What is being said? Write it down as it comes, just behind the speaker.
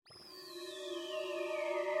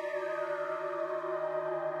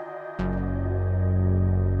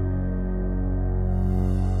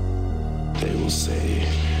say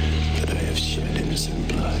that I have shed innocent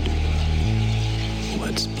blood.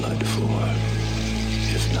 What's blood for,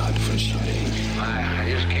 if not for shedding? I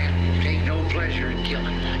just can't take no pleasure in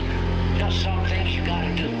killing. Just some things you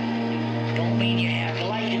gotta do. Don't mean you have to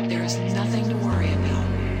like it. There's nothing to worry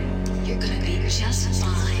about. You're gonna be just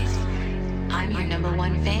fine. I'm your number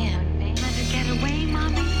one fan. Let her get away,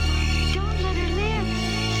 Mommy. Don't let her live.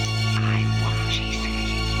 I won't, she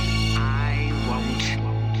said. I won't.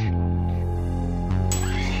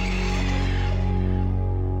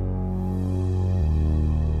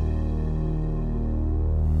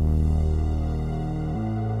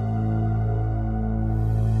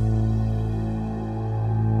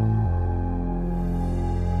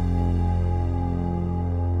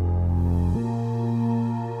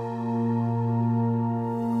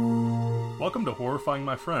 Welcome to Horrifying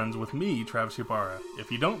My Friends with me, Travis Ybarra.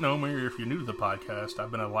 If you don't know me or if you're new to the podcast,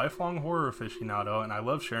 I've been a lifelong horror aficionado and I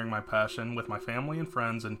love sharing my passion with my family and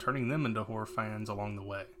friends and turning them into horror fans along the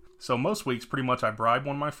way. So most weeks, pretty much I bribe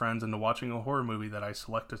one of my friends into watching a horror movie that I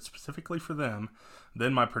selected specifically for them.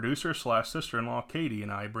 Then my producer / sister-in-law, Katie,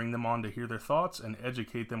 and I bring them on to hear their thoughts and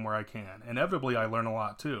educate them where I can. Inevitably, I learn a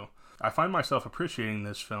lot too. I find myself appreciating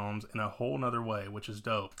these films in a whole nother way, which is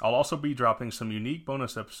dope. I'll also be dropping some unique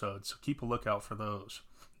bonus episodes, so keep a lookout for those.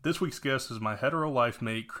 This week's guest is my hetero life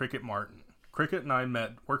mate, Cricket Martin. Cricket and I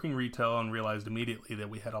met working retail and realized immediately that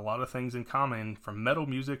we had a lot of things in common, from metal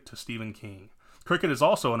music to Stephen King. Cricket is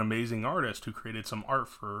also an amazing artist who created some art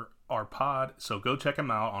for our pod, so go check him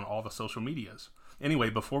out on all the social medias. Anyway,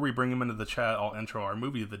 before we bring him into the chat, I'll intro our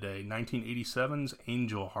movie of the day, 1987's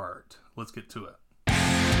Angel Heart. Let's get to it.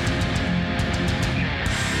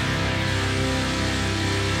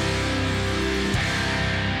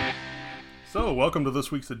 So, welcome to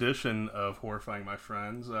this week's edition of Horrifying My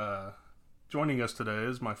Friends. Joining us today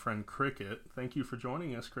is my friend Cricket. Thank you for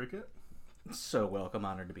joining us, Cricket. So welcome,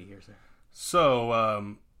 honored to be here, sir.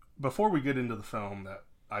 So, before we get into the film that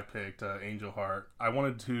I picked, Angel Heart, I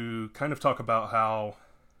wanted to kind of talk about how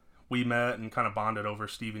we met and kind of bonded over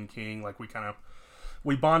Stephen King. Like,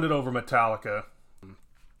 we bonded over Metallica.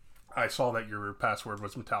 I saw that your password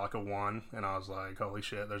was Metallica 1, and I was like, holy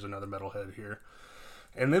shit, there's another metalhead here.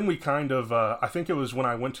 And then we kind of, I think it was when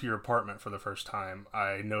I went to your apartment for the first time,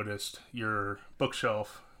 I noticed your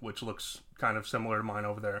bookshelf, which looks kind of similar to mine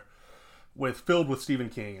over there, filled with Stephen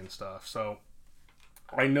King and stuff. So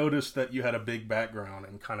I noticed that you had a big background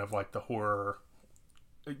in kind of like the horror,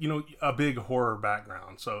 a big horror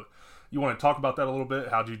background. So you want to talk about that a little bit?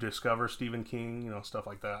 How'd you discover Stephen King, stuff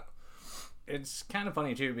like that? It's kind of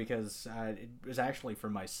funny, too, because it was actually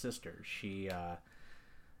from my sister.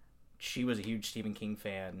 She was a huge Stephen King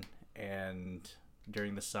fan, and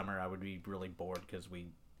during the summer I would be really bored because we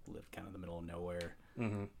lived kind of in the middle of nowhere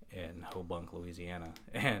in Hobunk, Louisiana,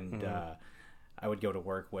 and I would go to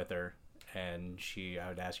work with her, and I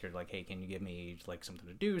would ask her, like, hey, can you give me like something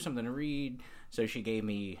to do, something to read? So she gave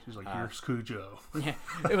me... She's like, here's Cujo. Yeah,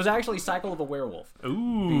 it was actually Cycle of a Werewolf.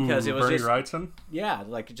 Ooh, because it was Bernie just, Wrightson? Yeah,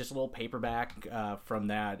 like just a little paperback from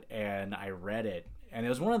that, and I read it. And it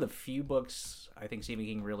was one of the few books I think Stephen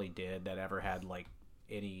King really did that ever had like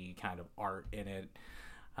any kind of art in it.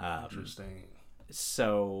 Interesting.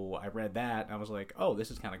 So I read that and I was like, oh, this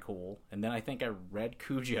is kind of cool. And then I think I read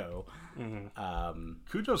Cujo.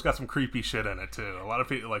 Cujo's got some creepy shit in it too. A lot of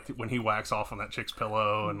people, like when he whacks off on that chick's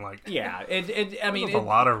pillow and like... Yeah, there's a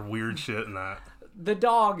lot of weird shit in that. The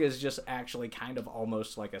dog is just actually kind of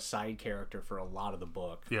almost like a side character for a lot of the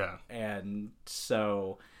book. Yeah. And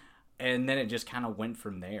then it just kind of went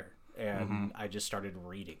from there. And I just started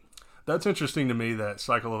reading. That's interesting to me, that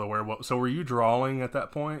Cycle of the Werewolf. So were you drawing at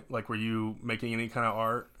that point? Like, were you making any kind of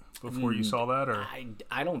art before you saw that? Or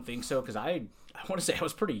I don't think so, because I want to say I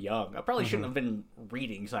was pretty young. I probably shouldn't have been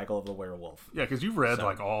reading Cycle of the Werewolf. Yeah, because you've read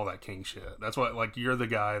like all that King shit. That's why, like, you're the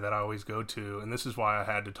guy that I always go to, and this is why I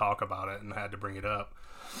had to talk about it and had to bring it up.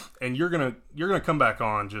 And you're gonna come back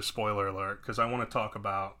on, just spoiler alert, because I want to talk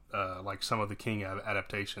about like some of the King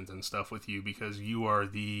adaptations and stuff with you, because you are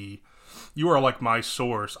like my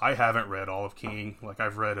source. I haven't read all of King. Like,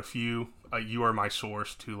 I've read a few. You are my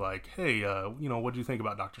source to, like, hey, what do you think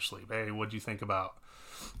about Dr. Sleep? Hey, what do you think about,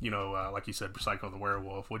 like you said, Psycho the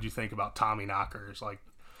Werewolf? What do you think about Tommy Knockers? Like,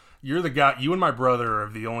 you're the guy. You and my brother are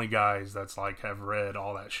the only guys that's like have read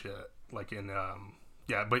all that shit. Like in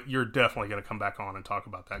yeah, but you're definitely going to come back on and talk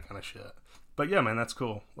about that kind of shit. But yeah, man, that's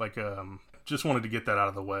cool. Like, just wanted to get that out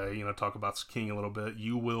of the way, talk about King a little bit.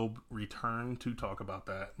 You will return to talk about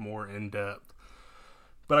that more in depth.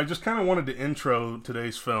 But I just kind of wanted to intro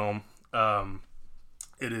today's film.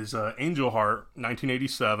 It is Angel Heart,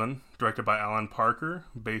 1987, directed by Alan Parker,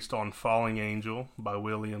 based on Falling Angel by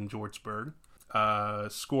William Jortsberg.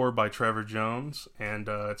 Score by Trevor Jones, and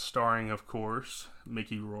it's starring, of course,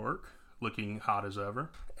 Mickey Rourke, looking hot as ever,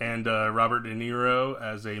 and Robert De Niro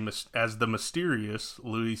as the mysterious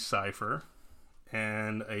Louis Cypher,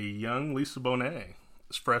 and a young Lisa Bonet,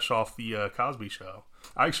 fresh off the Cosby Show.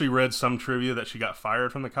 I actually read some trivia that she got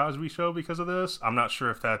fired from the Cosby Show because of this. I'm not sure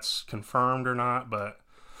if that's confirmed or not, but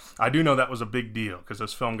I do know that was a big deal because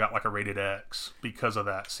this film got like a rated X because of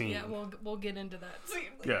that scene. Yeah, we'll get into that scene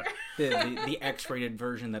later. Yeah, the X-rated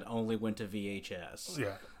version that only went to VHS.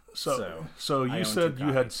 Yeah. So you said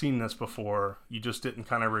you had seen this before. You just didn't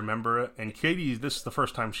kind of remember it. And Katie, this is the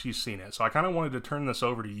first time she's seen it. So I kind of wanted to turn this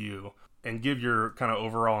over to you and give your kind of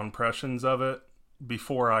overall impressions of it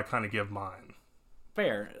before I kind of give mine.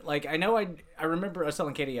 Fair. Like, I know I remember, I was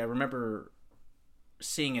telling Katie, I remember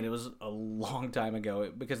seeing it. It was a long time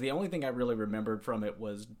ago because the only thing I really remembered from it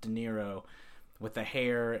was De Niro with the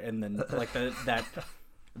hair and then like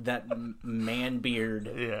that man beard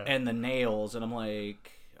and the nails. And I'm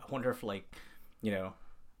like, I wonder if, like, you know,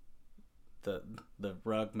 the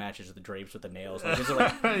rug matches the drapes with the nails. Like, is it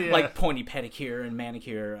like, like pointy pedicure and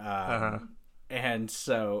manicure? And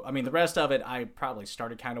so, I mean, the rest of it, I probably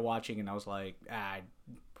started kind of watching, and I was like, and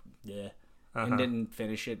didn't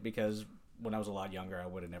finish it because when I was a lot younger, I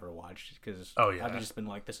would have never watched because I've just been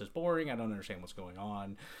like, this is boring. I don't understand what's going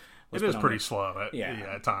on. It is pretty slow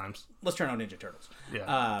at times. Let's turn on Ninja Turtles.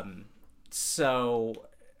 Yeah. So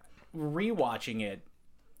rewatching it,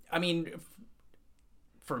 I mean,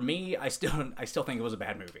 for me, I still think it was a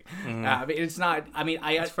bad movie. It's not. I mean,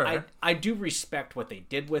 I do respect what they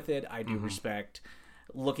did with it. I do respect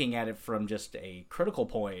looking at it from just a critical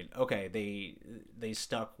point. Okay, they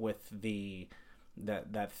stuck with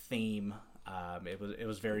that theme. It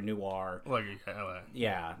was very noir.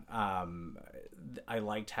 I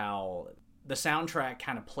liked how the soundtrack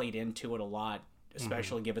kind of played into it a lot,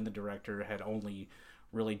 especially given the director had only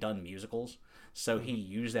really done musicals, so he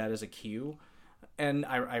used that as a cue. And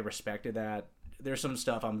I respected that. There's some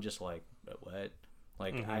stuff I'm just like, what?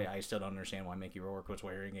 Like, I still don't understand why Mickey Rourke was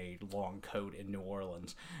wearing a long coat in New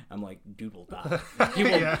Orleans. I'm like, dude will die.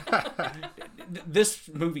 This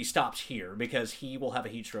movie stops here because he will have a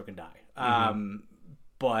heat stroke and die.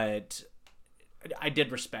 But I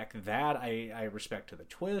did respect that. I respect to the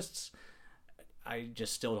twists. I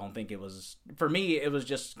just still don't think it was... For me, it was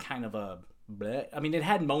just kind of a... bleh. I mean, it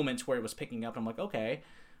had moments where it was picking up. And I'm like, okay...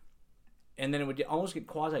 And then it would almost get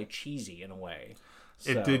quasi-cheesy in a way.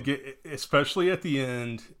 So. It did get, especially at the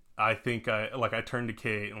end, I think I turned to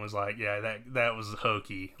Kate and was like, yeah, that was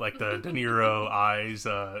hokey. Like the De Niro eyes,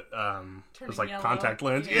 was like yellow. Contact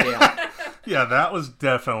lens. Yeah. Yeah, that was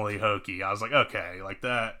definitely hokey. I was like, okay, like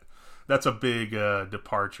that's a big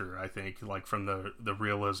departure, I think, like from the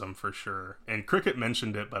realism for sure. And Cricket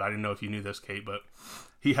mentioned it, but I didn't know if you knew this, Kate, but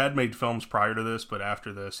he had made films prior to this, but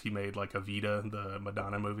after this, he made like Evita, the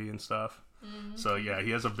Madonna movie and stuff. So yeah, he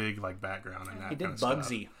has a big like background in that. He did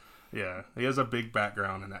Bugsy. Stuff. Yeah, he has a big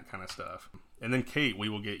background in that kind of stuff. And then Kate, we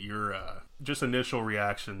will get your just initial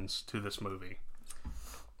reactions to this movie.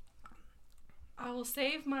 I will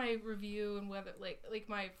save my review and whether like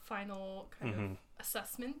my final kind of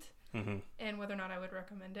assessment and whether or not I would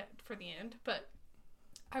recommend it for the end. But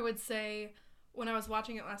I would say when I was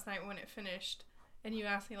watching it last night when it finished, and you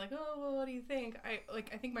asked me like, oh, well, what do you think? I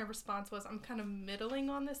think my response was I'm kind of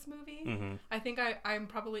middling on this movie. I think I'm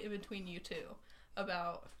probably in between you two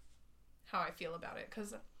about how I feel about it.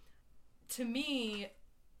 Because to me,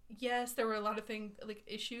 yes, there were a lot of things, like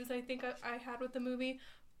issues I think I had with the movie,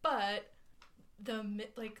 but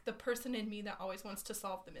the person in me that always wants to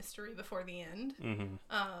solve the mystery before the end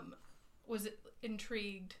was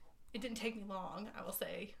intrigued. It didn't take me long, I will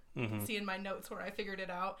say. You can see in my notes where I figured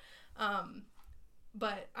it out.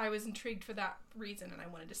 But I was intrigued for that reason, and I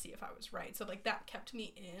wanted to see if I was right. So, like, that kept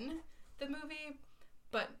me in the movie,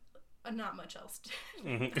 but not much else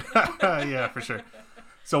did. Yeah, for sure.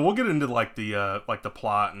 So we'll get into, like, the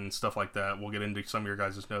plot and stuff like that. We'll get into some of your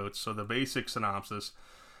guys' notes. So the basic synopsis: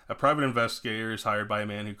 a private investigator is hired by a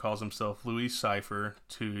man who calls himself Louis Cypher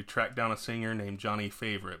to track down a singer named Johnny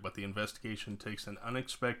Favorite, but the investigation takes an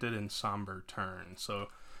unexpected and somber turn. So...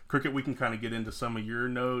 Cricket, we can kind of get into some of your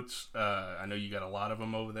notes. I know you got a lot of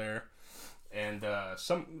them over there, and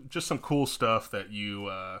some cool stuff that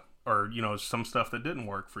you or some stuff that didn't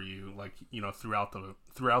work for you, like throughout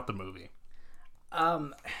the movie. I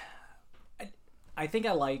think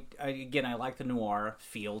I like the noir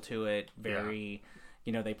feel to it. Very,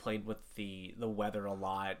 they played with the weather a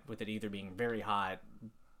lot, with it either being very hot,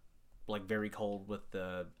 like very cold with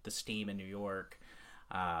the steam in New York.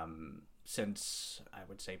 since I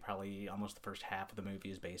would say probably almost the first half of the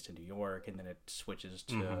movie is based in New York, and then it switches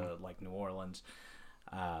to like New Orleans.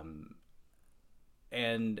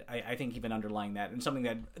 And I think even underlying that, and something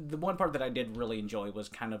that the one part that I did really enjoy was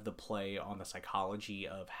kind of the play on the psychology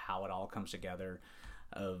of how it all comes together,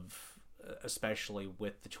 of especially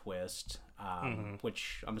with the twist,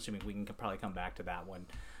 which I'm assuming we can probably come back to that one,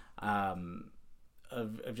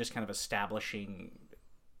 of just kind of establishing,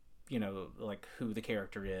 you know, like who the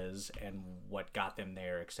character is and what got them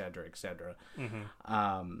there, et cetera, et cetera.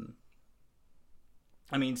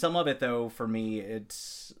 I mean, some of it, though, for me,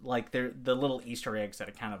 it's like the little Easter eggs that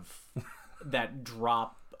it kind of that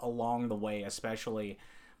drop along the way, especially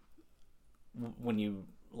when you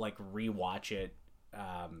like rewatch it,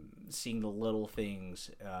 seeing the little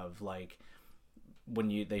things of like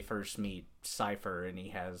when they first meet Cypher and he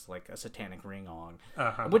has like a satanic ring on,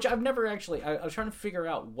 which I've never actually. I was trying to figure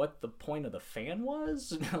out what the point of the fan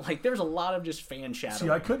was. Like, there's a lot of just fan shadowing. See,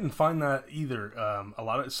 I couldn't find that either.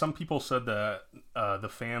 Some people said that the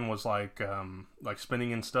fan was like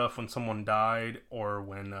spinning and stuff when someone died, or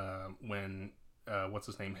when what's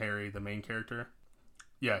his name, Harry, the main character.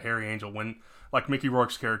 Yeah, Harry Angel. When like Mickey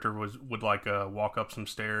Rourke's character would like walk up some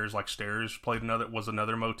stairs, like stairs was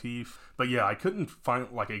another motif. But yeah, I couldn't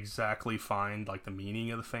exactly find like the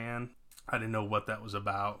meaning of the fan. I didn't know what that was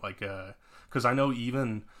about. Like, because I know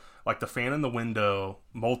even like the fan in the window,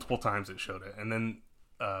 multiple times it showed it, and then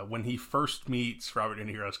when he first meets Robert De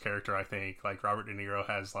Niro's character, I think like Robert De Niro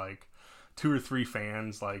has like 2 or 3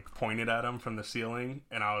 fans like pointed at him from the ceiling,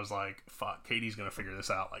 and I was like, fuck, Katie's gonna figure this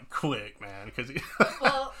out like quick, man, because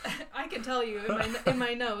well, I can tell you in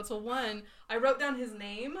my notes. Well, one, I wrote down his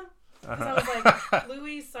name because I was like,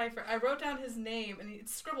 Louis Cypher. I wrote down his name, and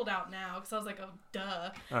it's scribbled out now because I was like, oh,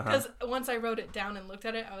 duh. Because once I wrote it down and looked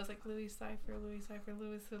at it, I was like, Louis Cypher, Lucifer,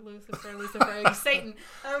 Satan.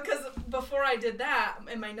 Because before I did that,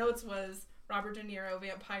 in my notes was Robert De Niro,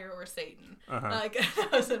 vampire or Satan. Like,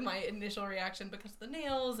 that was my initial reaction because of the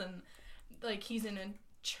nails, and like he's in a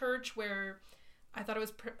church where I thought it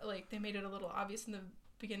was like they made it a little obvious in the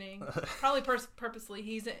beginning, probably purposely.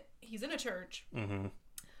 He's in a church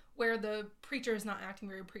where the preacher is not acting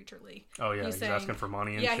very preacherly. Oh yeah, he's asking for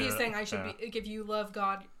money and shit. Yeah, he's saying I should be, if you love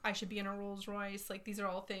God, I should be in a Rolls Royce. Like, these are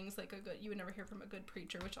all things like you would never hear from a good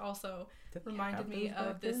preacher, which also reminded me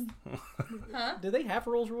of this. Did they have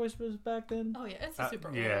Rolls Royces back then? Oh yeah, it's a super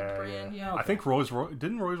old brand. Yeah. I think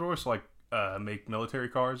didn't Rolls Royce like make military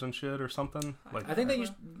cars and shit or something? Like, I think they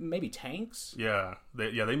used maybe tanks. Yeah,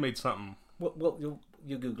 they made something. Well,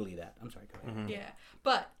 you googly that. I'm sorry, go ahead. Yeah,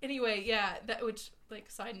 but anyway, yeah, that, which, like,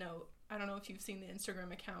 side note, I don't know if you've seen the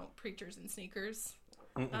Instagram account Preachers and Sneakers.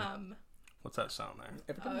 What's that sound there?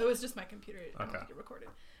 It was just my computer. I don't think it recorded.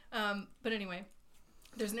 But anyway,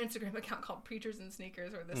 there's an Instagram account called Preachers and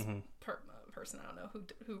Sneakers, or this person, I don't know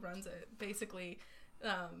who runs it, basically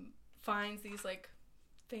finds these like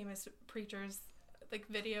famous preachers, like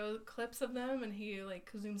video clips of them, and he like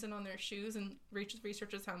zooms in on their shoes and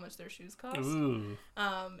researches how much their shoes cost. Ooh.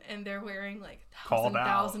 And they're wearing like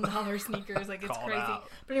 $1,000 sneakers. Like, it's crazy. Out.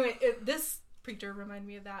 But anyway, this preacher reminded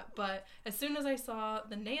me of that. But as soon as I saw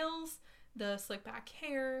the nails, the slick back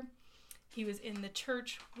hair, he was in the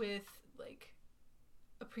church with like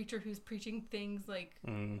a preacher who's preaching things like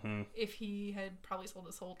if he had probably sold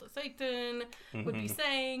his soul to Satan would be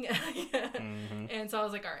saying. And so I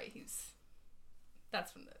was like, all right,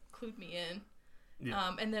 that's when that clued me in.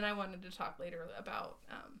 Yeah. And then I wanted to talk later about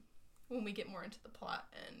when we get more into the plot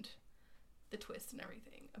and the twist and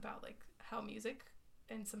everything, about like how music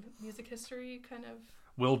and some music history kind of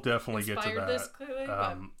we'll definitely get to that. This clearly,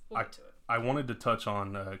 but we'll get to it. I wanted to touch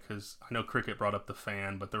on because I know Cricket brought up the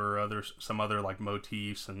fan, but there were some other like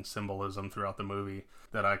motifs and symbolism throughout the movie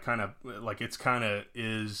that I kind of like. It's kind of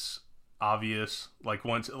is obvious, like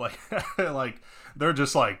once like like they're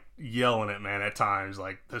just like yelling it, man, at times,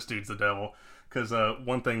 like this dude's the devil. Because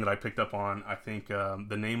one thing that I picked up on, I think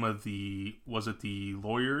the name of the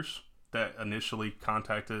lawyers that initially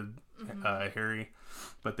contacted Harry,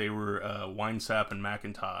 but they were Winesap and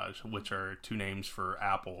McIntosh, which are 2 names for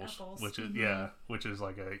apples. Which is which is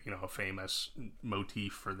like a famous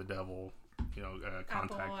motif for the devil,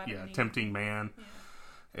 tempting man.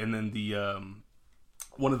 And then the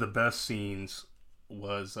one of the best scenes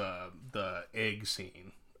was the egg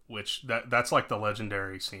scene, which that's like the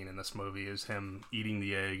legendary scene in this movie, is him eating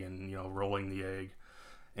the egg and rolling the egg,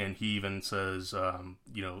 and he even says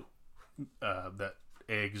that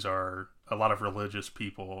eggs are, a lot of religious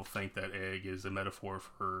people think that egg is a metaphor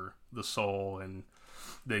for the soul, and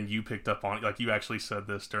then you picked up on, like, you actually said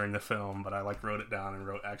this during the film, but I like wrote it down and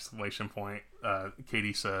wrote exclamation point.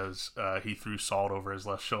 Katie says he threw salt over his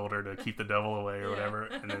left shoulder to keep the devil away or whatever,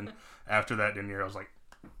 and then after that, De Niro's like,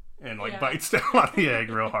 and like bites down on the egg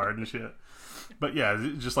real hard and shit. But yeah,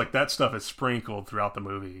 just like that stuff is sprinkled throughout the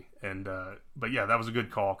movie, and but yeah, that was a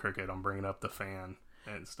good call, Cricket, on bringing up the fan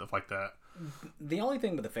and stuff like that. The only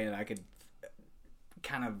thing with the fan I could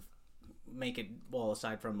kind of make it, well,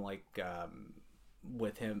 aside from like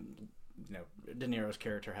with him, you know, De Niro's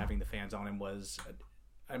character having the fans on him, was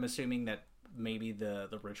I'm assuming that maybe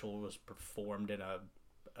the ritual was performed in a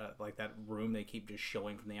like that room they keep just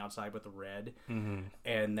showing from the outside with the red,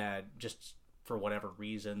 and that just for whatever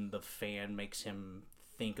reason the fan makes him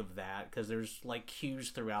think of that, because there's like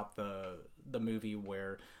cues throughout the movie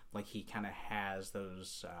where like he kind of has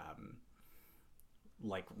those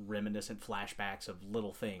like reminiscent flashbacks of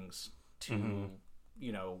little things to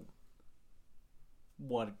you know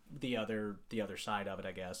what the other side of it,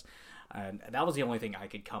 I guess. And that was the only thing I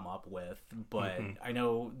could come up with. But I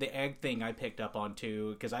know the egg thing I picked up on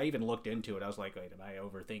too, because I even looked into it. I was like, wait, am I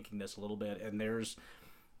overthinking this a little bit? And there's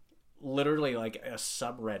literally like a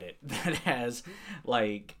subreddit that has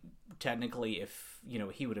like, technically, if you know,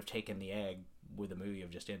 he would have taken the egg, would the movie have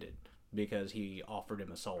just ended, because he offered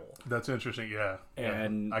him a soul. That's interesting. Yeah.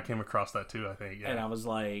 And I came across that too, I think. Yeah. And I was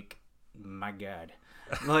like, my God.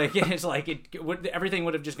 Like, it's like everything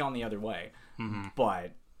would have just gone the other way.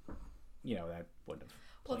 But you know, that wouldn't have.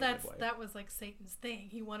 Well, that was like Satan's thing.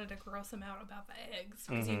 He wanted to gross him out about the eggs,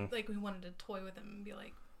 because he wanted to toy with him and be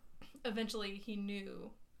like, eventually he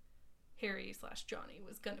knew Harry/Johnny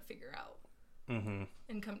was gonna figure out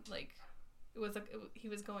and come, like, he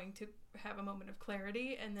was going to have a moment of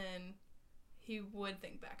clarity, and then he would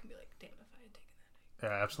think back and be like, damn, if I had taken that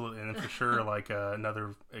egg. Yeah, absolutely. And for sure, like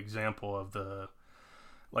another example of the,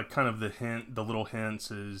 like, kind of the little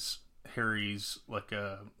hints is Harry's, like,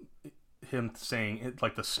 him saying it,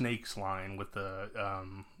 like the snakes line with the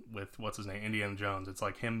with what's his name, Indiana Jones. It's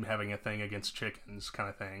like him having a thing against chickens, kind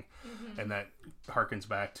of thing, and that harkens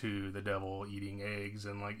back to the devil eating eggs,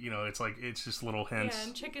 and like, you know, it's like, it's just little hints. Yeah,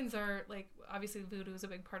 and chickens are like, obviously voodoo is a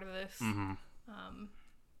big part of this,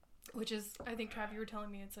 which is, I think, Trav, you were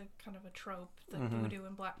telling me it's like kind of a trope, like voodoo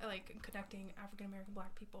and black, like connecting African American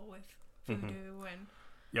black people with voodoo, and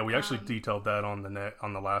yeah, we actually detailed that on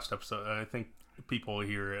the last episode. I think people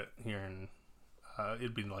hear it here in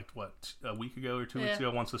it'd be like, what, a week ago or 2 weeks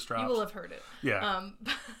ago, once this drops. You will have heard it. Yeah.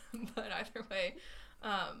 But either way,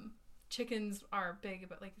 chickens are big,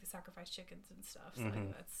 but like they sacrifice chickens and stuff. So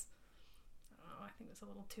that's, I don't know, I think it's a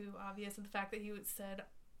little too obvious. And the fact that he said,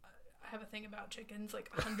 I have a thing about chickens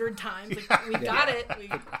like 100 times. Like, we got it.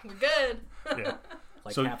 We're good. Yeah.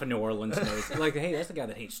 Like, so, half of New Orleans knows. Like, hey, that's the guy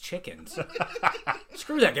that hates chickens.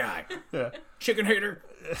 Screw that guy. Yeah. Chicken hater.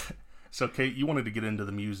 So, Kate, you wanted to get into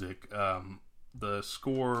the music. The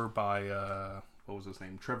score by, what was his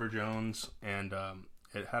name? Trevor Jones. And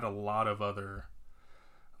it had a lot of other,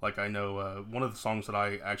 like, I know one of the songs that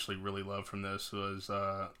I actually really loved from this was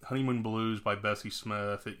Honeymoon Blues by Bessie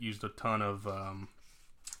Smith. It used a ton of,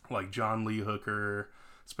 like, John Lee Hooker,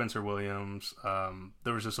 Spencer Williams.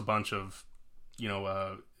 There was just a bunch of, you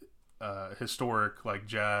know, historic, like,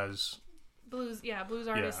 jazz. Blues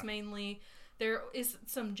artists mainly. There is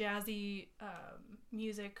some jazzy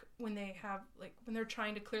music when they have, like, when they're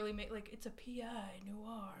trying to clearly make, like, it's a P.I.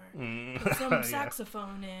 noir, put some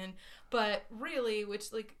saxophone in, but really,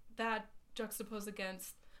 which, like, that juxtaposed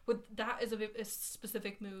against, with that is a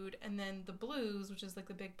specific mood, and then the blues, which is like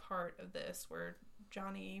the big part of this, where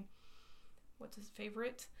Johnny, what's his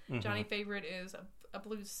favorite? Johnny Favorite is a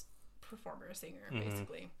blues performer, a singer,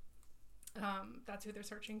 basically. That's who they're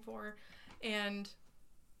searching for, and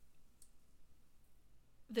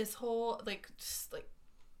this whole, like, just, like,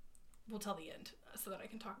 we'll tell the end so that I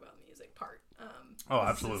can talk about the music part.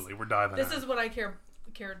 Absolutely. We're diving in. This is what I cared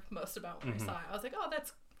most about when I saw it. I was like, oh,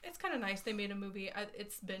 it's kind of nice. They made a movie.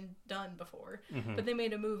 It's been done before. But they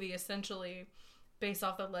made a movie essentially based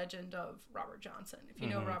off the legend of Robert Johnson. If you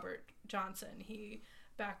know Robert Johnson, he,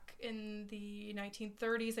 back in the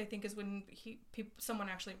 1930s, I think, is when someone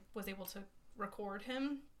actually was able to record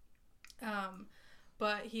him.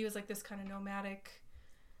 But he was like this kind of nomadic,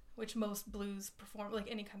 which most blues perform,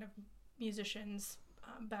 like any kind of musicians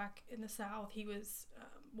back in the South. He was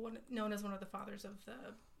known as one of the fathers of the,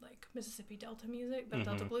 like, Mississippi Delta music, the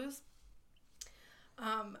Delta blues.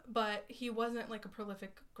 But he wasn't like a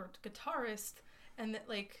prolific guitarist, and that,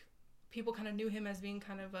 like, people kind of knew him as being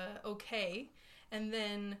kind of okay. And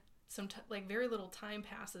then like very little time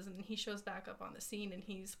passes, and he shows back up on the scene, and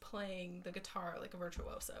he's playing the guitar like a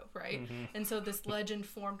virtuoso, right? And so this legend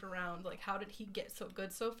formed around like, how did he get so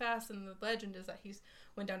good so fast? And the legend is that he's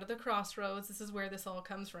went down to the crossroads. This is where this all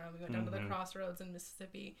comes from. He went down to the crossroads in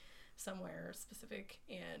Mississippi, somewhere specific,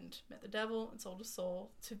 and met the devil and sold his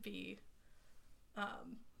soul to be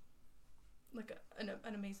like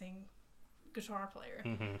an amazing guitar player.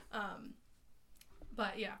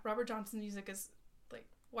 But yeah, Robert Johnson's music is like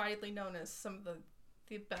widely known as some of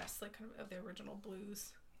the best, like kind of the original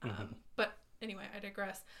blues. But anyway, I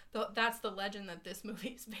digress. That's the legend that this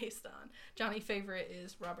movie is based on. Johnny Favorite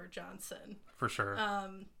is Robert Johnson. For sure.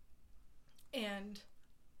 And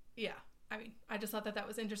yeah, I mean, I just thought that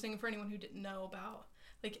was interesting for anyone who didn't know about,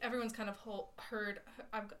 like, everyone's kind of heard,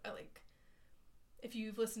 if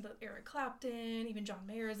you've listened to Eric Clapton, even John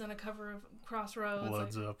Mayer is on a cover of Crossroads.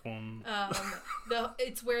 Led Zeppelin.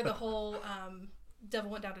 It's where the whole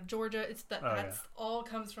Devil Went Down to Georgia. That's all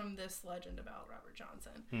comes from this legend about Robert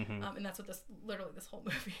Johnson, and that's what this whole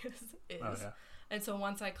movie is. Oh, yeah. And so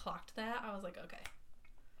once I clocked that, I was like, okay.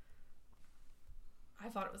 I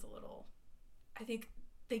thought it was a little. I think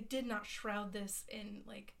they did not shroud this in,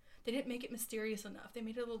 like, they didn't make it mysterious enough. They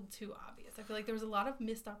made it a little too obvious. I feel like there was a lot of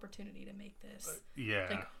missed opportunity to make this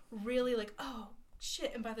like really like, oh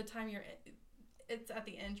shit, and by the time it's at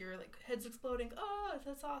the end, you're like, heads exploding, oh,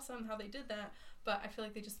 that's awesome how they did that. But I feel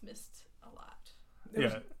like they just missed a lot. There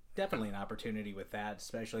was definitely an opportunity with that,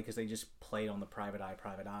 especially because they just played on the private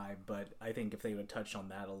eye, but I think if they would have touched on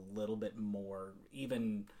that a little bit more,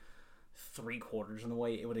 even 3/4 in the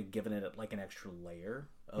way, it would have given it like an extra layer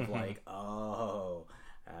of like,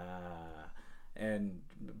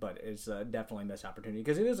 but it's definitely a missed opportunity,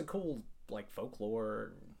 because it is a cool like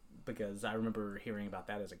folklore, because I remember hearing about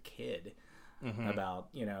that as a kid, about,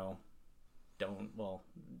 you know,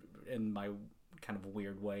 in my kind of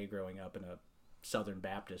weird way growing up in a Southern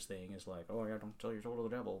Baptist thing, is like, oh yeah, don't sell your soul to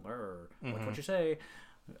the devil, or like what you say,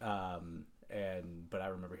 but I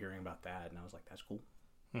remember hearing about that, and I was like, that's cool.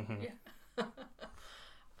 Yeah.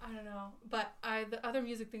 I don't know, but the other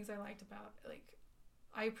music things I liked about, like,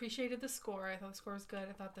 I appreciated the score. I thought the score was good.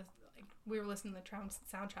 I thought we were listening to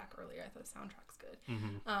the soundtrack earlier. I thought the soundtrack's good.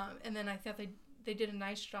 And then I thought they did a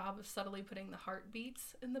nice job of subtly putting the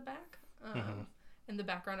heartbeats in the back, in the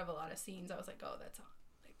background of a lot of scenes. I was like, oh,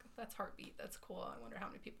 that's heartbeat. That's cool. I wonder how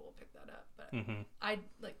many people will pick that up. But I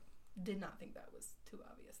did not think that was too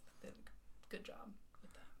obvious. They did a good job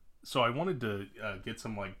with that. So I wanted to get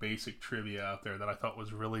some like basic trivia out there that I thought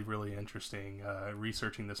was really, really interesting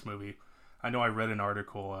researching this movie. I know I read an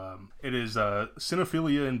article. It is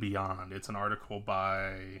Cinephilia and Beyond. It's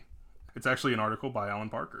actually an article by Alan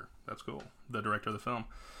Parker. That's cool. The director of the film.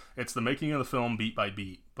 It's the making of the film beat by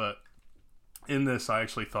beat. But in this, I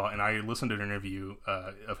actually thought, and I listened to an interview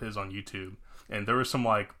of his on YouTube, and there were some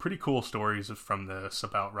like pretty cool stories from this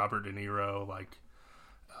about Robert De Niro, like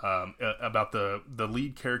about the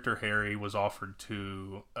lead character Harry was offered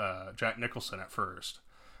to Jack Nicholson at first.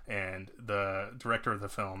 And the director of the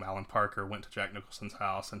film, Alan Parker, went to Jack Nicholson's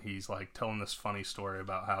house, and he's like telling this funny story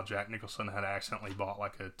about how Jack Nicholson had accidentally bought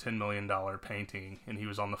like a $10 million painting, and he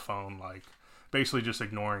was on the phone like basically just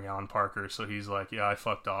ignoring Alan Parker. So he's like, yeah, I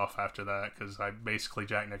fucked off after that, because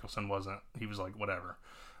Jack Nicholson he was like, whatever,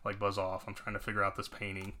 like, buzz off, I'm trying to figure out this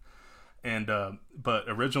painting. And but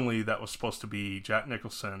originally that was supposed to be Jack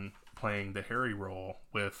Nicholson playing the Harry role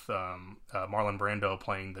with Marlon Brando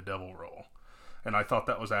playing the devil role. And I thought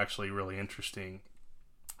that was actually really interesting.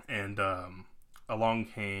 And along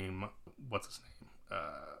came, what's his name?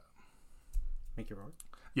 Mickey Rourke?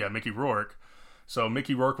 Yeah, Mickey Rourke. So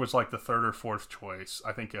Mickey Rourke was like the third or fourth choice.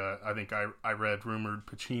 I think I read rumored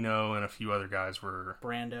Pacino and a few other guys were...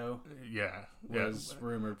 Brando. Yeah. Was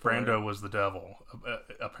rumored for Brando was the devil,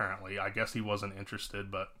 apparently. I guess he wasn't interested,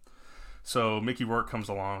 but... So Mickey Rourke comes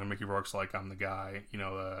along, and Mickey Rourke's like, I'm the guy. You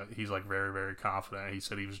know, he's like very, very confident. He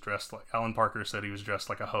said he was dressed like... Alan Parker said he was dressed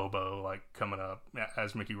like a hobo, like coming up,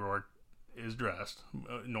 as Mickey Rourke is dressed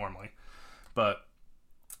normally. But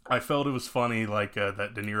I felt it was funny, like,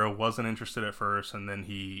 that De Niro wasn't interested at first, and then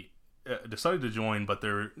he decided to join, but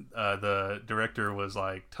the director was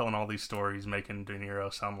like telling all these stories, making De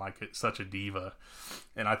Niro sound like such a diva.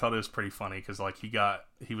 And I thought it was pretty funny, because like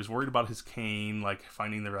he was worried about his cane, like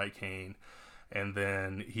finding the right cane, and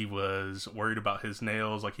then he was worried about his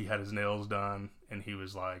nails, like he had his nails done, and he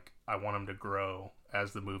was like, I want him to grow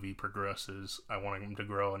as the movie progresses. I want him to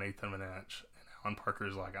grow 1/8 of an inch. And Alan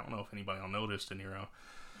Parker's like, I don't know if anybody will notice, De Niro.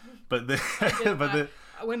 But then,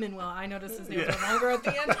 women will. I noticed his nails were longer at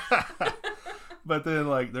the end. But then,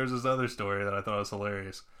 like, there's this other story that I thought was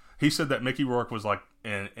hilarious. he said that Mickey Rourke was like,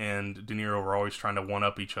 and De Niro were always trying to one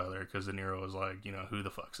up each other because De Niro was like, who the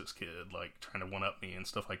fuck's this kid? Like trying to one up me and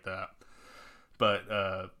stuff like that. But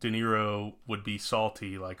De Niro would be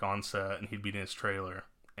salty like on set, and he'd be in his trailer,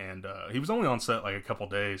 and he was only on set like a couple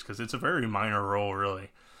days because it's a very minor role really.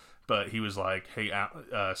 But he was like, hey,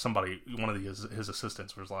 one of his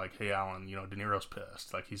assistants was like, hey, Alan, De Niro's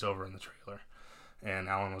pissed, like he's over in the trailer, and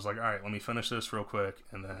Alan was like, all right, let me finish this real quick,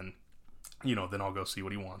 and then then I'll go see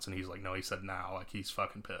what he wants. And he's like, no, he said now, like he's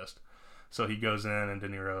fucking pissed. So he goes in, and De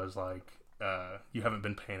Niro is like, you haven't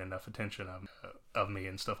been paying enough attention of me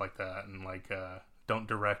and stuff like that, and like don't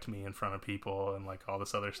direct me in front of people and like all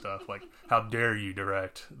this other stuff. Like, how dare you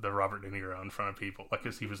direct the Robert De Niro in front of people? Like,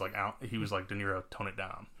 cause he was like De Niro, tone it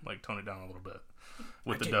down a little bit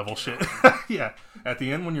with the devil shit. Yeah, at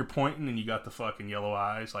the end when you're pointing and you got the fucking yellow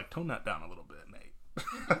eyes, like tone that down a little bit, mate.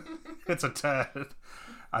 It's a tad.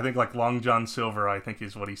 I think like Long John Silver, I think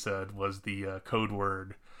is what he said was the code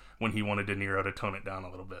word when he wanted De Niro to tone it down a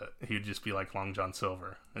little bit. He would just be like Long John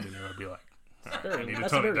Silver, and De Niro would be like,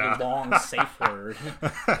 that's a very long, safe word.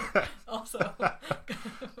 Also,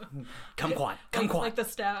 kumquat. Like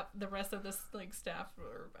the rest of this like staff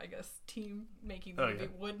or I guess team making the movie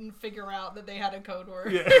wouldn't figure out that they had a code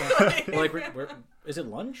word. Yeah. Like, is it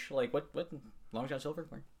lunch? Like what? Long John Silver?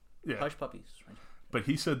 Yeah. Hush puppies. But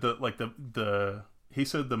he said that like he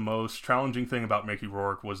said the most challenging thing about Mickey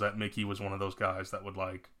Rourke was that Mickey was one of those guys that would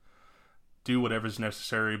like do whatever's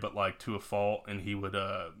necessary, but like to a fault, and he would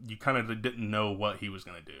you kind of didn't know what he was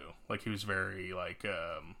gonna do. Like he was very like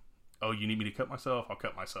oh, you need me to cut myself? I'll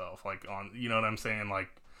cut myself. Like on, you know what I'm saying? Like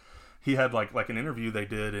he had like an interview they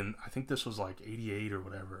did, and I think this was like 88 or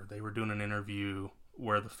whatever. They were doing an interview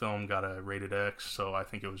where the film got a rated X, so I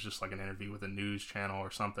think it was just like an interview with a news channel or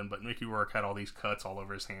something. But Mickey Rourke had all these cuts all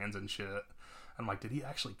over his hands and shit. I'm like, did he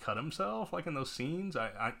actually cut himself like in those scenes?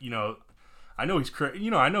 I know he's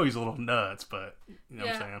I know he's a little nuts, but what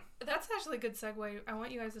I'm saying? That's actually a good segue. I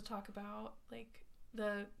want you guys to talk about like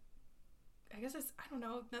I guess it's, I don't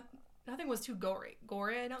know, nothing was too gory,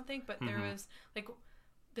 I don't think, but there was like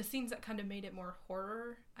the scenes that kind of made it more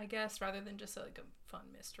horror, I guess, rather than just like a fun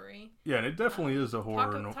mystery. Yeah, and it definitely is a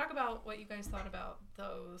horror. Talk about what you guys thought about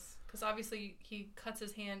those, because obviously he cuts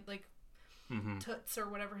his hand, like Toots or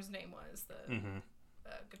whatever his name was, the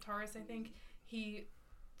guitarist, I think, he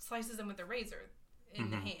slices him with a razor in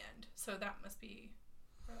the hand, so that must be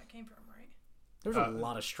where that came from, right? There's a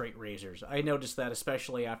lot of straight razors. I noticed that,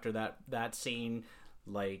 especially after that scene,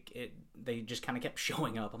 like they just kind of kept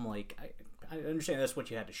showing up. I'm like, I understand that's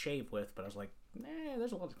what you had to shave with, but I was like,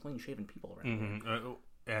 there's a lot of clean shaven people around here.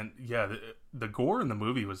 And yeah, the gore in the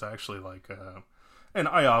movie was actually like, and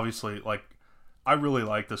I obviously like, I really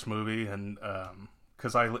like this movie, and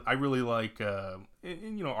because I really like,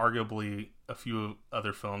 arguably a few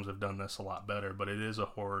other films have done this a lot better, but it is a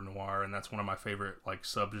horror noir, and that's one of my favorite like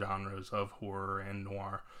subgenres of horror and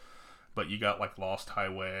noir. But you got like Lost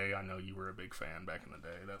Highway. I know you were a big fan back in the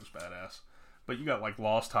day. That was badass. But you got like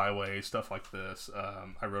Lost Highway, stuff like this.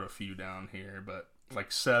 I wrote a few down here, but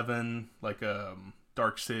like Seven, like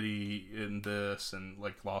Dark City in this, and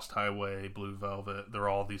like Lost Highway, Blue Velvet. They're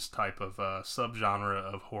all these type of subgenre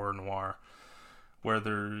of horror noir where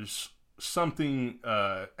there's something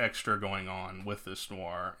extra going on with this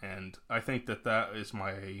noir, and I think that is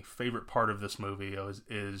my favorite part of this movie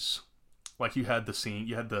is like you had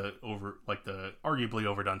the arguably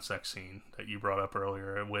overdone sex scene that you brought up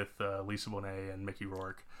earlier with Lisa Bonet and Mickey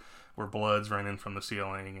Rourke, where blood's raining from the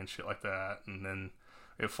ceiling and shit like that, and then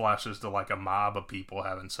it flashes to like a mob of people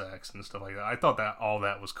having sex and stuff like that. I thought that all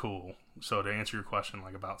that was cool. So to answer your question,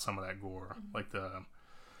 like about some of that gore,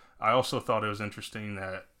 I also thought it was interesting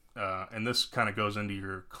that, and this kind of goes into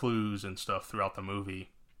your clues and stuff throughout the movie,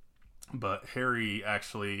 but Harry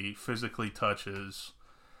actually physically touches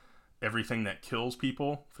everything that kills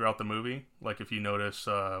people throughout the movie. Like if you notice,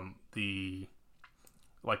 the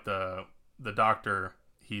doctor,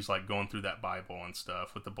 he's like going through that Bible and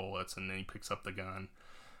stuff with the bullets, and then he picks up the gun,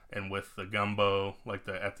 and with the gumbo, like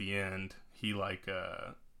at the end, he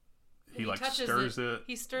stirs it.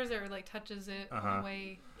 He stirs it or like touches it on the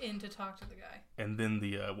way in to talk to the guy. And then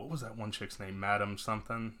what was that one chick's name? Madam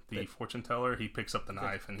something, the fortune teller. He picks up the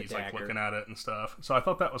knife and he's dagger. like looking at it and stuff. So I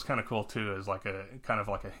thought that was kind of cool too, as like a kind of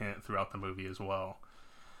like a hint throughout the movie as well.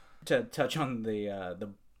 To touch on the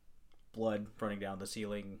blood running down the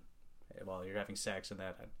ceiling while you're having sex and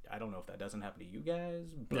that, I don't know if that doesn't happen to you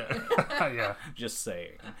guys, but yeah. Just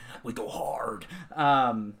saying, we go hard.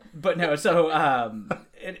 But no, so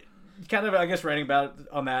it kind of, I guess, writing about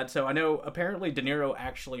on that. So I know apparently De Niro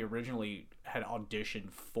actually originally had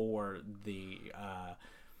auditioned for the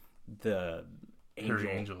Angel. Harry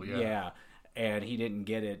Angel, yeah. And he didn't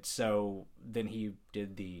get it, so then he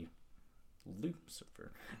did the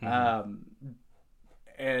Lucifer.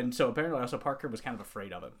 And so apparently also Parker was kind of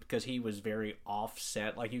afraid of it because he was very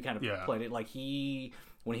offset. Like, you kind of played it like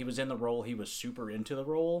when he was in the role, he was super into the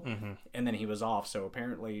role, and then he was off. So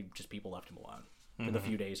apparently just people left him alone for the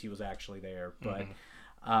few days he was actually there. But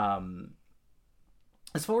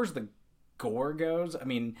as far as the gore goes, I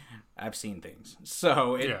mean, I've seen things,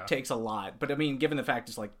 so it takes a lot. But I mean, given the fact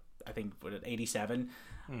it's like, I think, what, 87,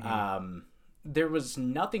 there was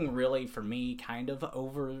nothing really for me kind of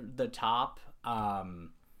over the top.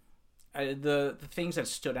 The things that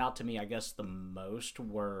stood out to me, I guess, the most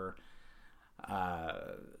were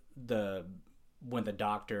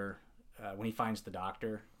when he finds the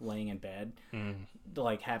doctor laying in bed,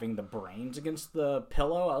 like having the brains against the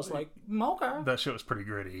pillow. I was like, okay. That shit was pretty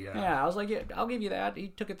gritty. Yeah, I was like, yeah, I'll give you that. He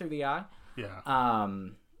took it through the eye. Yeah.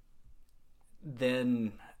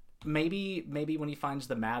 Then maybe when he finds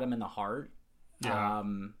the madam in the heart. Yeah.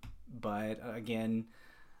 But again,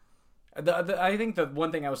 I think the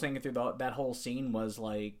one thing I was thinking through that whole scene was,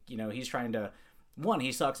 like, you know, he's trying to,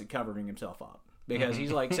 he sucks at covering himself up because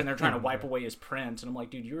he's like sitting there trying to wipe away his prints, and I'm like,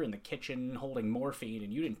 dude, you're in the kitchen holding morphine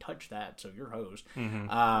and you didn't touch that, so you're hosed.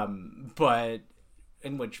 But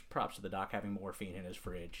in which, props to the doc having morphine in his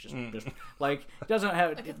fridge, just like, doesn't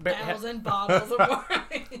have like 1,000 bottles of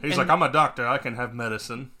morphine. He's like, I'm a doctor, I can have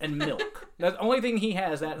medicine and milk. That's the only thing he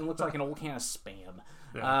has, that, and looks like an old can of Spam,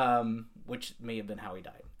 which may have been how he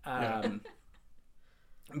died.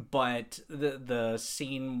 But the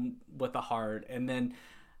scene with the heart, and then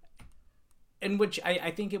in which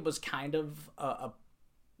I think it was kind of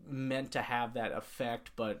meant to have that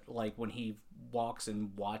effect, but like when he walks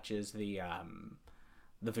and watches the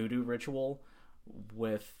voodoo ritual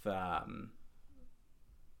with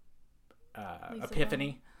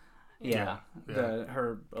Epiphany.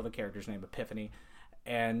 Her other character's name, Epiphany.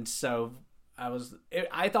 And so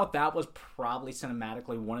I thought that was probably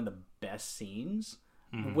cinematically one of the best scenes,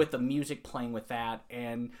 with the music playing with that.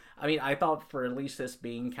 And I mean, I thought, for at least this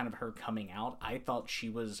being kind of her coming out, I thought she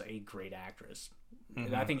was a great actress.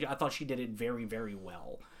 I thought she did it very, very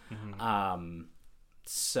well.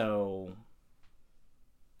 So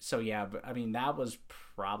yeah, but I mean, that was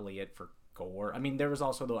probably it for gore. I mean, there was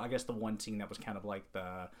also the one scene that was kind of like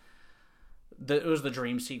it was the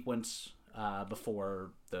dream sequence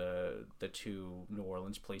before the two New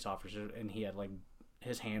Orleans police officers, and he had, like,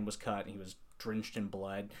 his hand was cut and he was drenched in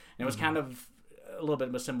blood, and it was kind of a little bit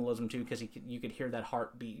of a symbolism too, because you could hear that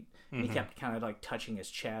heartbeat, and he kept kind of like touching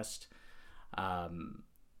his chest.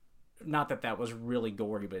 Not that was really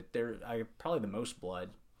gory, but probably the most blood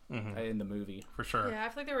in the movie, for sure. Yeah, I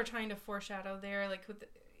feel like they were trying to foreshadow there, like with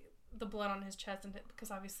the blood on his chest, and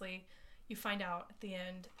because obviously you find out at the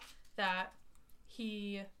end that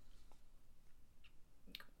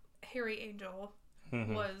Harry Angel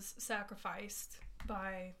was sacrificed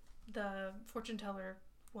by the fortune teller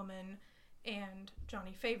woman and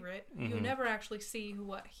Johnny Favorite. You never actually see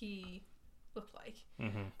what he looked like.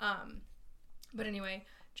 But anyway,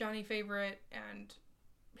 Johnny Favorite and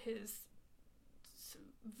his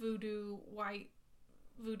white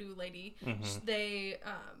voodoo lady, they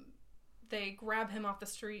grab him off the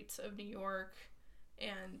streets of New York,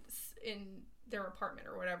 and in their apartment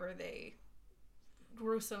or whatever,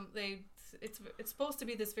 it's supposed to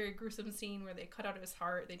be this very gruesome scene where they cut out his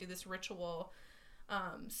heart. They do this ritual,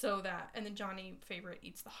 and then Johnny Favorite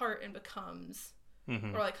eats the heart and becomes,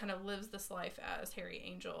 or like kind of lives this life as Harry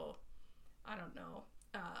Angel. I don't know.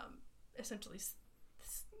 Essentially,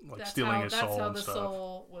 like stealing his soul. That's how and the stuff.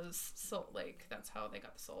 soul was sold. Like, that's how they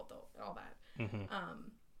got the soul, all that.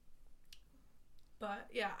 But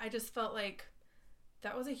yeah, I just felt like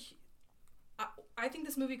that was I think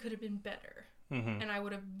this movie could have been better. And I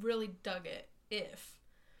would have really dug it if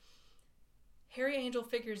Harry Angel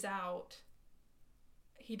figures out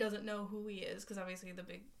he doesn't know who he is, because obviously the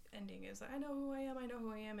big ending is, I know who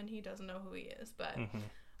I am, and he doesn't know who he is. But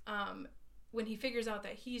when he figures out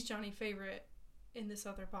that he's Johnny Favorite in this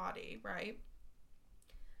other body, right?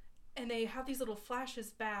 And they have these little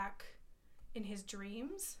flashes back in his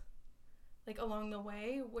dreams, like along the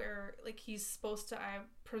way, where like he's supposed to, I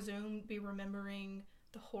presume, be remembering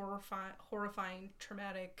the horrifying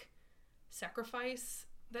traumatic sacrifice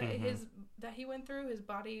that that he went through, his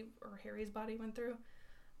body, or Harry's body went through,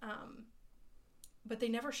 but they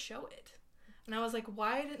never show it. And I was like,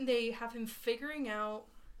 why didn't they have him figuring out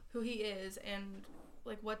who he is and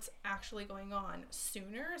like what's actually going on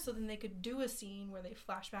sooner, so then they could do a scene where they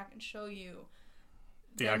flash back and show you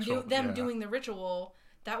them doing the ritual.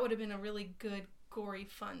 That would have been a really good, gory,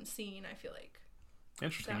 fun scene, I feel like.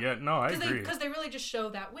 Interesting. Yeah, no, I agree. Because they really just show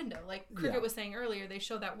that window. Like Cricket Yeah. was saying earlier, they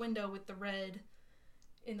show that window with the red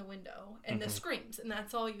in the window and the screams, and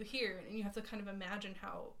that's all you hear. And you have to kind of imagine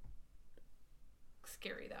how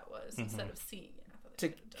scary that was instead of seeing it. I thought they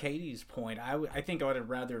To could have done. Katie's point, I think I would have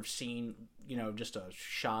rather have seen, just a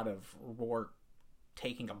shot of Rourke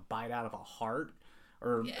taking a bite out of a heart,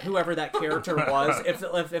 or whoever that character was.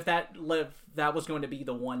 If that was going to be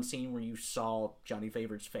the one scene where you saw Johnny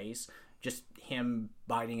Favorite's face, just him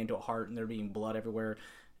biting into a heart and there being blood everywhere,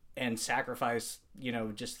 and sacrifice,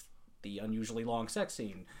 just the unusually long sex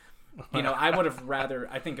scene. I would have rather.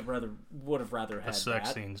 I think would have rather had The sex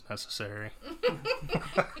that. scene's necessary.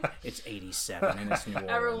 It's 87 and it's New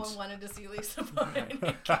Orleans. Everyone wanted to see Lisa Bonet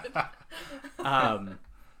naked.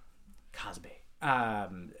 Cosby.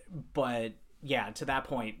 But yeah, to that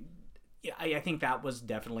point, I think that was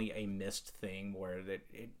definitely a missed thing where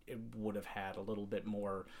it would have had a little bit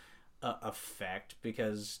more effect,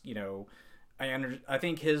 because I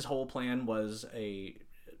think his whole plan was a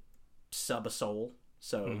soul.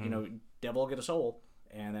 So devil will get a soul,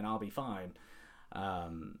 and then I'll be fine.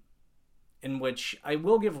 In which I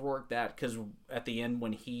will give Rourke that, because at the end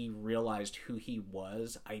when he realized who he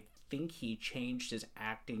was, I think he changed his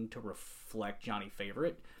acting to reflect Johnny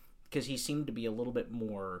Favorite, because he seemed to be a little bit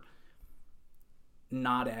more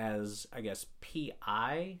not as, I guess,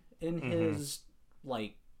 PI in his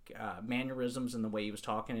mannerisms and the way he was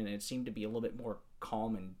talking, and it seemed to be a little bit more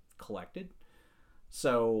calm and collected.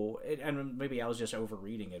 So, and maybe I was just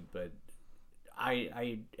overreading it, but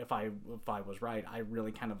if I was right, I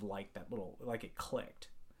really kind of liked that little, it clicked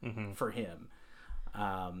for him,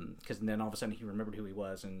 because then all of a sudden he remembered who he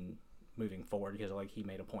was, and moving forward, because he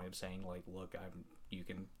made a point of saying look, you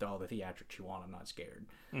can throw all the theatrics you want, I'm not scared.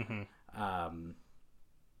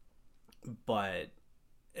 But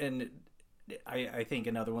I think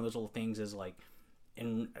another one of those little things is I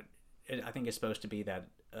think it's supposed to be that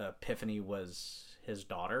Epiphany was his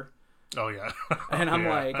daughter. Oh yeah. And I'm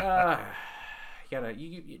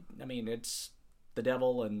it's the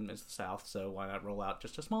devil and it's the South, so why not roll out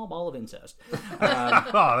just a small ball of incest?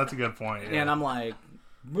 Oh, that's a good point. Yeah. And I'm like,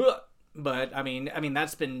 bleh. But I mean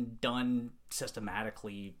that's been done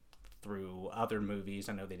systematically through other movies.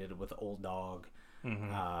 I know they did it with Old Dog.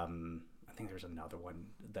 I think there's another one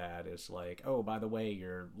that is oh, by the way,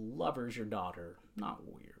 your lover's your daughter. Not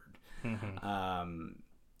weird.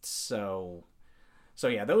 So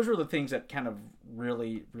yeah, those were the things that kind of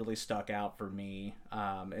really, really stuck out for me.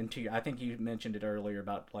 And I think you mentioned it earlier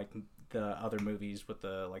about the other movies with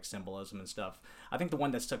the symbolism and stuff. I think the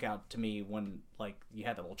one that stuck out to me when you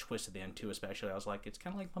had that little twist at the end too, especially, I was it's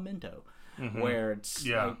kind of like Memento, where it's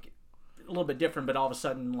a little bit different, but all of a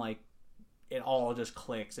sudden it all just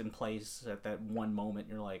clicks in place at that one moment.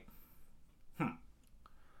 You're like,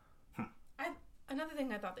 Another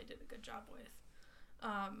thing I thought they did a good job with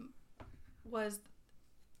was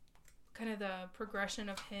kind of the progression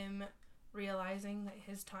of him realizing that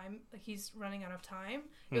his time, he's running out of time.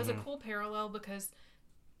 It was a cool parallel, because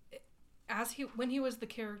when he was the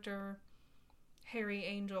character Harry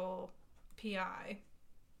Angel PI,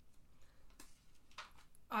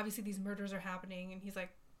 obviously these murders are happening, and he's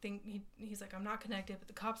he's like, I'm not connected, but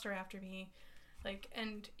the cops are after me.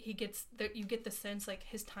 And he gets that, you get the sense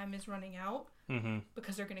his time is running out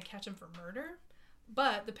because they're going to catch him for murder.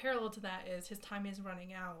 But the parallel to that is his time is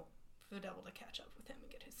running out for the devil to catch up with him and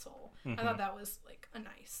get his soul. I thought that was I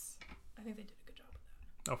think they did a good job with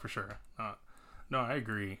that. Oh, for sure. No, I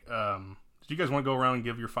agree. Did you guys want to go around and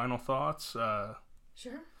give your final thoughts?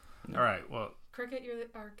 Sure. All right. Well, Cricket, you're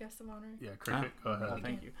our guest of honor. Yeah, Cricket, go ahead. Well,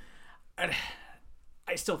 thank you.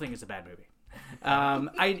 I still think it's a bad movie.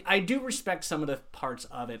 I do respect some of the parts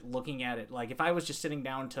of it, looking at it. If I was just sitting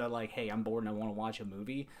down to hey, I'm bored and I want to watch a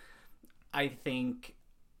movie, I think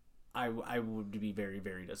I would be very,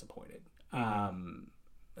 very disappointed.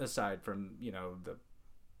 Aside from, the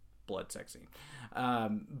blood sex scene.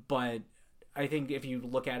 But I think if you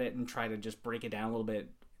look at it and try to just break it down a little bit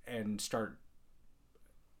and start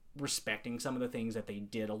respecting some of the things that they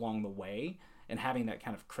did along the way and having that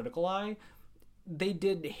kind of critical eye, they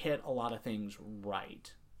did hit a lot of things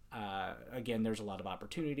right. Again, there's a lot of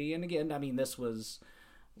opportunity. And again, this was,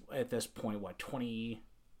 at this point,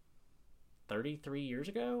 33 years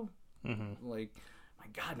ago? My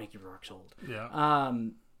God, Mickey Rourke's old. Yeah.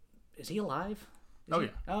 Is he alive? Yeah.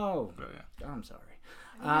 Oh, yeah. I'm sorry.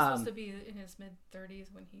 He was supposed to be in his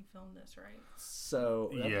mid-30s when he filmed this, right? So...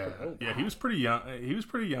 Yeah, he was pretty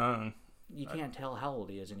young. You can't tell how old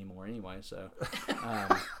he is anymore anyway, so...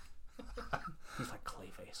 he's like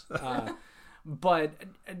Clayface. But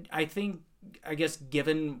I think, I guess,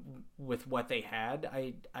 given with what they had,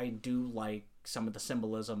 I do like some of the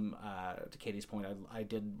symbolism, to Katie's point, I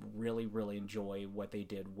did really, really enjoy what they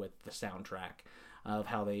did with the soundtrack, of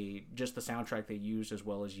how the soundtrack they used, as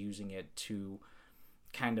well as using it to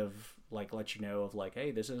kind of like let you know of like,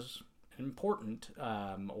 hey, this is important,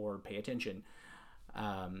 or pay attention.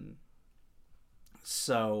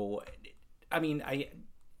 So, I mean,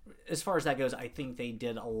 as far as that goes, I think they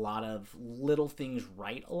did a lot of little things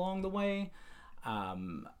right along the way.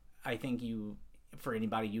 I think for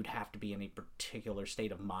anybody, you'd have to be in a particular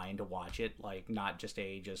state of mind to watch it, like not just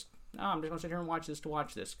I'm just gonna sit here and watch this to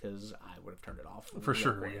watch this, because I would have turned it off for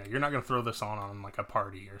sure. Quick. Yeah, you're not gonna throw this on like a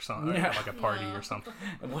party or something, like a party or something.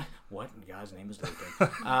 What in God's name is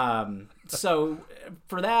Lincoln? So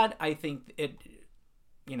for that, I think it,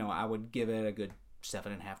 I would give it a good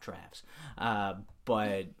 7.5 Travs.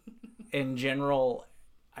 But in general,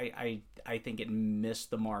 I think it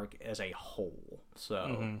missed the mark as a whole. So.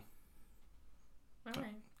 Mm-hmm. All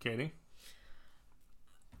right. Katie?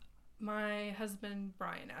 My husband,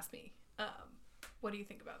 Brian, asked me, what do you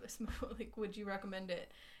think about this movie? Like, would you recommend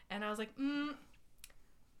it? And I was like, I'm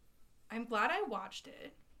glad I watched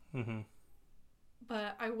it. Mm-hmm.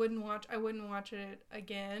 But I wouldn't watch it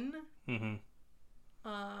again. Mm-hmm.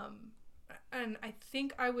 And I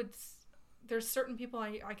think there's certain people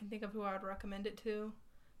I can think of who I would recommend it to,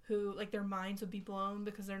 who, like, their minds would be blown,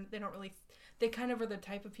 because they kind of are the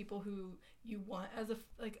type of people who you want as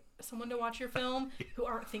someone to watch your film, who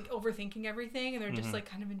aren't overthinking everything, and they're just like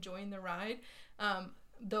kind of enjoying the ride.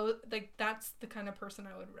 Though, like, that's the kind of person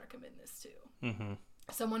I would recommend this to. Mm-hmm.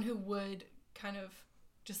 Someone who would kind of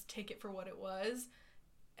just take it for what it was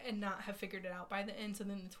and not have figured it out by the end, so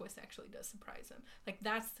then the twist actually does surprise them. Like,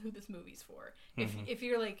 that's who this movie's for. Mm-hmm. If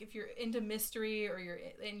you're into mystery, or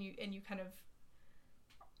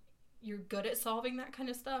you're good at solving that kind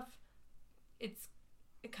of stuff,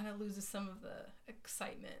 it kind of loses some of the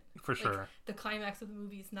excitement. For sure. Like, the climax of the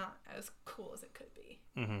movie is not as cool as it could be.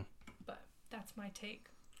 Mm-hmm. But that's my take.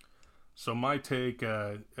 So my take,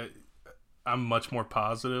 I'm much more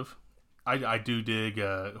positive. I do dig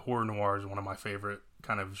horror noir is one of my favorite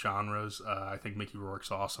kind of genres. I think Mickey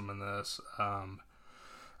Rourke's awesome in this.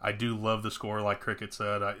 I do love the score, like Cricket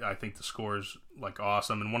said. I think the score is like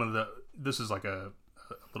awesome. And this is like a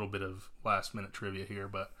little bit of last minute trivia here,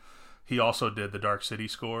 but he also did the Dark City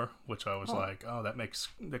score, which I was like, oh, that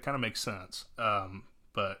kind of makes sense.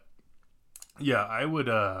 But yeah,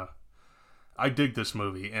 I dig this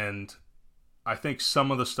movie, and I think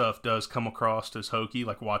some of the stuff does come across as hokey,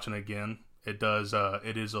 like watching it again. It does.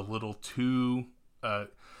 It is a little too,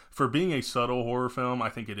 for being a subtle horror film, I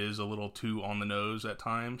think it is a little too on the nose at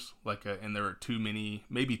times. Like, and there are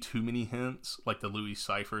maybe too many hints, like the Louis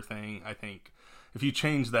Cypher thing. I think if you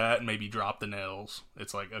change that and maybe drop the nails,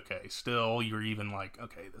 it's like, okay, still you're even like,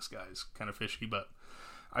 okay, this guy's kind of fishy. But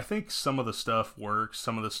I think some of the stuff works.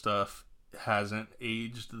 Some of the stuff hasn't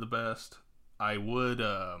aged the best. I would,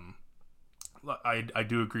 I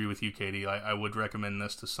do agree with you, Katie. I would recommend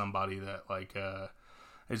this to somebody that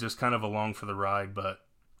is just kind of along for the ride, but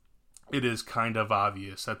it is kind of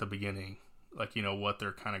obvious at the beginning, what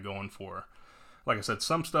they're kind of going for. Like I said,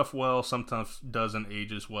 some stuff some stuff doesn't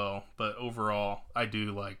age as well, but overall, I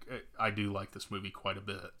do like this movie quite a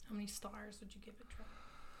bit. How many stars would you give it, Trevor?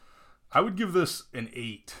 I would give this an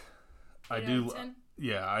 8. 8 out of 10?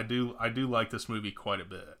 Yeah, I do like this movie quite a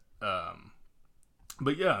bit.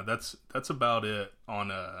 But yeah, that's about it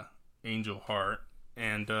on Angel Heart.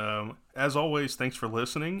 And as always, thanks for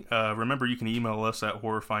listening. Remember, you can email us at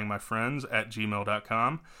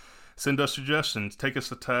horrifyingmyfriends@gmail.com. Send us suggestions, take us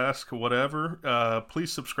to task, whatever.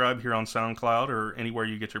 Please subscribe here on SoundCloud or anywhere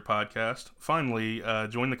you get your podcast. Finally,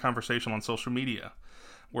 join the conversation on social media.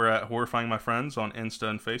 We're at Horrifying My Friends on Insta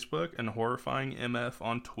and Facebook, and Horrifying MF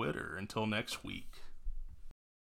on Twitter. Until next week.